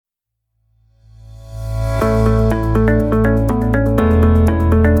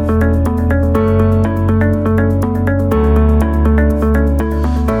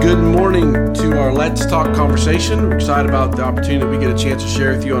conversation. We're excited about the opportunity that we get a chance to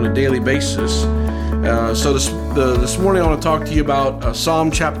share with you on a daily basis. So this morning I want to talk to you about Psalm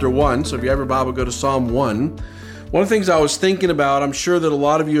chapter 1. So if you have your Bible, go to Psalm 1. One of the things I was thinking about, I'm sure that a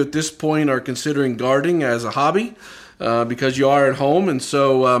lot of you at this point are considering gardening as a hobby because you are at home. And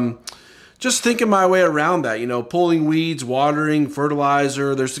so just thinking my way around that, pulling weeds, watering,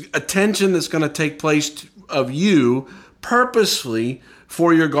 fertilizer, there's attention that's going to take place of you purposefully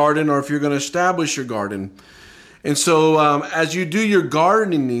for your garden, or if you're going to establish your garden. And so as you do your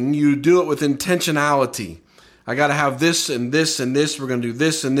gardening, you do it with intentionality. I got to have this and this and this. We're going to do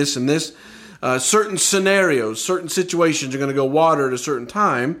this and this and this. Certain scenarios, certain situations, you're going to go water at a certain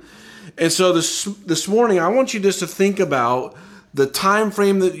time. And so this morning, I want you just to think about the time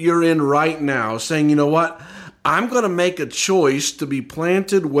frame that you're in right now, saying, you know what? I'm going to make a choice to be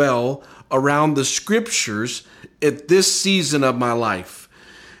planted well around the scriptures at this season of my life.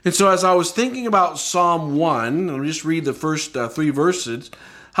 And so as I was thinking about Psalm 1, I'll just read the first 3 verses.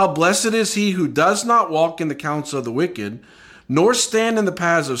 How blessed is he who does not walk in the counsel of the wicked, nor stand in the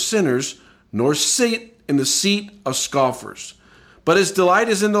paths of sinners, nor sit in the seat of scoffers. But his delight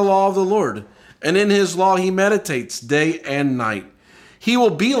is in the law of the Lord, and in his law he meditates day and night. He will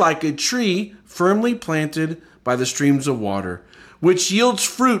be like a tree firmly planted by the streams of water, which yields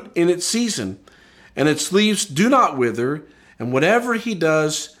fruit in its season, and its leaves do not wither, and whatever he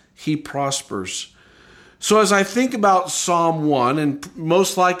does, he prospers. So as I think about Psalm 1, and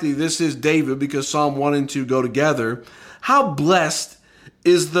most likely this is David because Psalm 1 and 2 go together, how blessed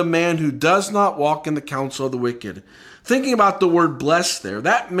is the man who does not walk in the counsel of the wicked. Thinking about the word blessed there,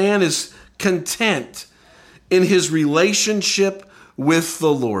 that man is content in his relationship with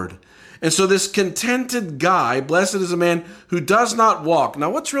the Lord. And so this contented guy, blessed is a man who does not walk. Now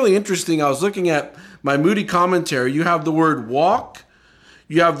what's really interesting, I was looking at my Moody commentary, you have the word walk,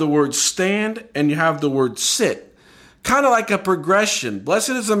 you have the word stand, and you have the word sit. Kind of like a progression. Blessed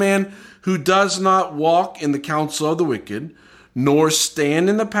is the man who does not walk in the counsel of the wicked, nor stand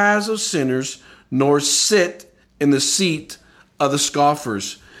in the paths of sinners, nor sit in the seat of the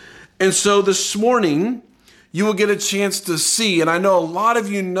scoffers. And so this morning, you will get a chance to see, and I know a lot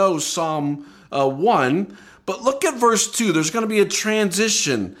of you know Psalm 1, but look at verse 2. There's going to be a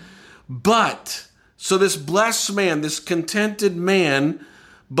transition. So this blessed man, this contented man,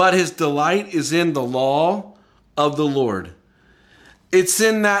 but his delight is in the law of the Lord. It's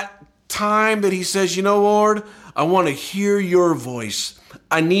in that time that he says, Lord, I want to hear your voice.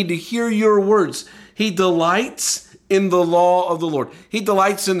 I need to hear your words. He delights in the law of the Lord. He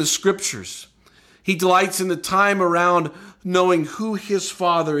delights in the scriptures. He delights in the time around knowing who his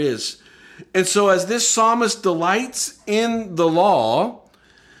Father is. And so as this psalmist delights in the law,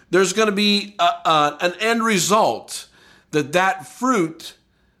 there's going to be an end result that fruit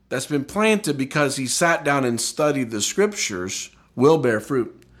that's been planted because he sat down and studied the scriptures will bear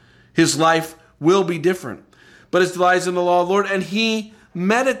fruit. His life will be different. But his delight is in the law of the Lord, and he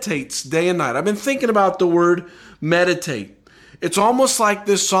meditates day and night. I've been thinking about the word meditate. It's almost like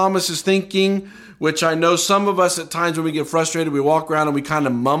this psalmist is thinking, which I know some of us at times when we get frustrated, we walk around and we kind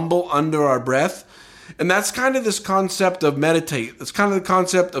of mumble under our breath. And that's kind of this concept of meditate. It's kind of the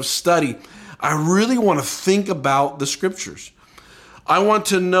concept of study. I really want to think about the scriptures. I want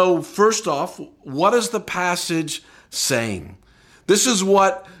to know, first off, what is the passage saying? This is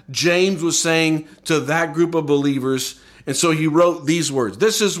what James was saying to that group of believers. And so he wrote these words.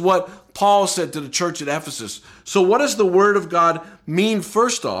 This is what Paul said to the church at Ephesus. So what does the word of God mean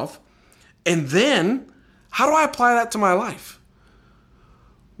first off? And then, how do I apply that to my life?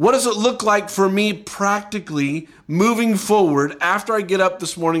 What does it look like for me practically moving forward after I get up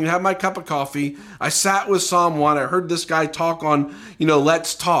this morning and have my cup of coffee? I sat with Psalm 1. I heard this guy talk on,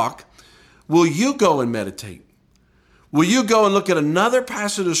 Let's Talk. Will you go and meditate? Will you go and look at another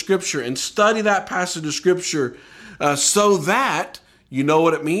passage of Scripture and study that passage of Scripture so that you know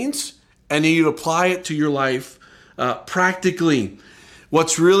what it means and then you apply it to your life practically?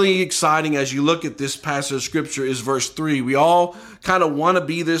 What's really exciting as you look at this passage of Scripture is verse 3. We all kind of want to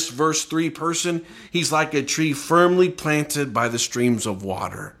be this verse 3 person. He's like a tree firmly planted by the streams of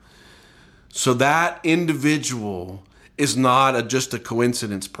water. So that individual is not just a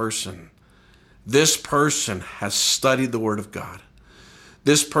coincidence person. This person has studied the Word of God.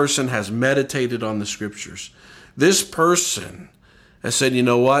 This person has meditated on the Scriptures. This person has said, you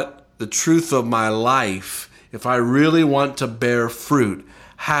know what? The truth of my life, if I really want to bear fruit,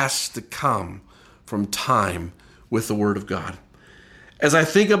 has to come from time with the Word of God. As I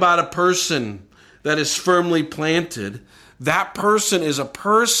think about a person that is firmly planted, that person is a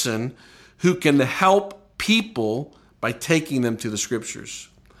person who can help people by taking them to the Scriptures.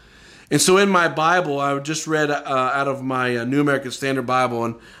 And so in my Bible, I just read out of my New American Standard Bible,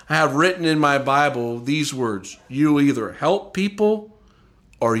 and I have written in my Bible these words: you will either help people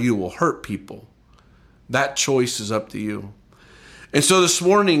or you will hurt people. That choice is up to you. And so this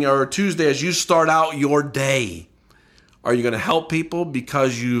morning or Tuesday, as you start out your day, are you going to help people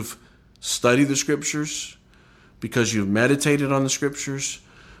because you've studied the scriptures, because you've meditated on the scriptures,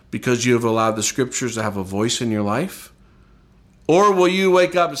 because you have allowed the scriptures to have a voice in your life? Or will you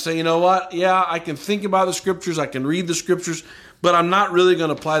wake up and say, you know what? Yeah, I can think about the scriptures, I can read the scriptures, but I'm not really going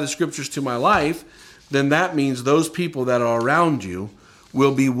to apply the scriptures to my life. Then that means those people that are around you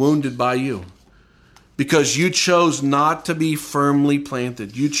will be wounded by you because you chose not to be firmly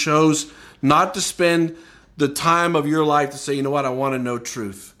planted. You chose not to spend the time of your life to say, you know what? I want to know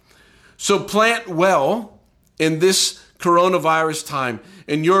truth. So plant well in this coronavirus time,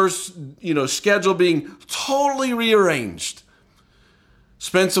 and your schedule being totally rearranged.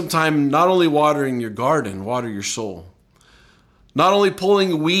 Spend some time not only watering your garden, water your soul. Not only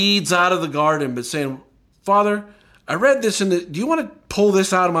pulling weeds out of the garden, but saying, Father, I read this, do you want to pull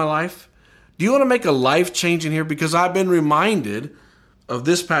this out of my life? Do you want to make a life change in here? Because I've been reminded of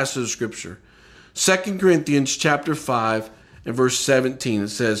this passage of Scripture. 2 Corinthians chapter 5 and verse 17, it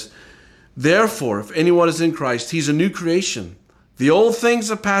says, therefore, if anyone is in Christ, he's a new creation. The old things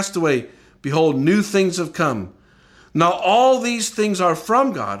have passed away. Behold, new things have come. Now all these things are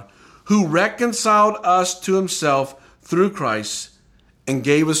from God, who reconciled us to himself through Christ and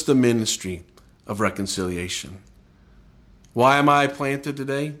gave us the ministry of reconciliation. Why am I planted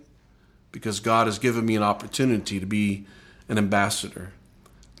today? Because God has given me an opportunity to be an ambassador,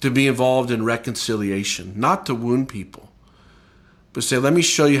 to be involved in reconciliation, not to wound people, but say, let me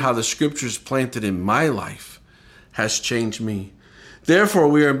show you how the scriptures planted in my life has changed me. Therefore,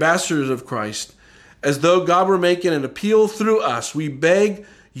 we are ambassadors of Christ. As though God were making an appeal through us, we beg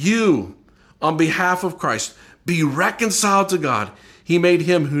you on behalf of Christ, be reconciled to God. He made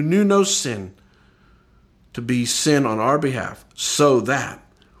him who knew no sin to be sin on our behalf, so that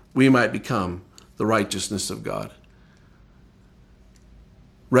we might become the righteousness of God.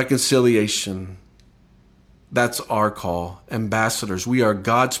 Reconciliation, that's our call. Ambassadors, we are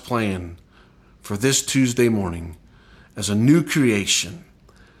God's plan for this Tuesday morning as a new creation,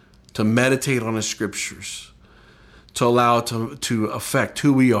 to meditate on the scriptures, to allow it to affect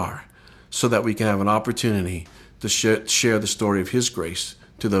who we are, so that we can have an opportunity to share the story of his grace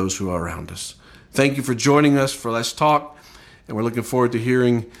to those who are around us. Thank you for joining us for Let's Talk, and we're looking forward to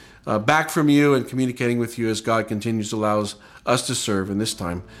hearing back from you and communicating with you as God continues to allow us to serve in this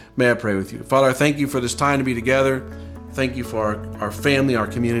time. May I pray with you. Father, I thank you for this time to be together. Thank you for our family, our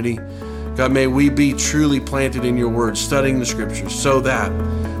community. God, may we be truly planted in your word, studying the scriptures, so that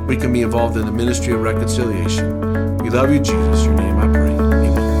we can be involved in the ministry of reconciliation. We love you, Jesus. In your name I pray.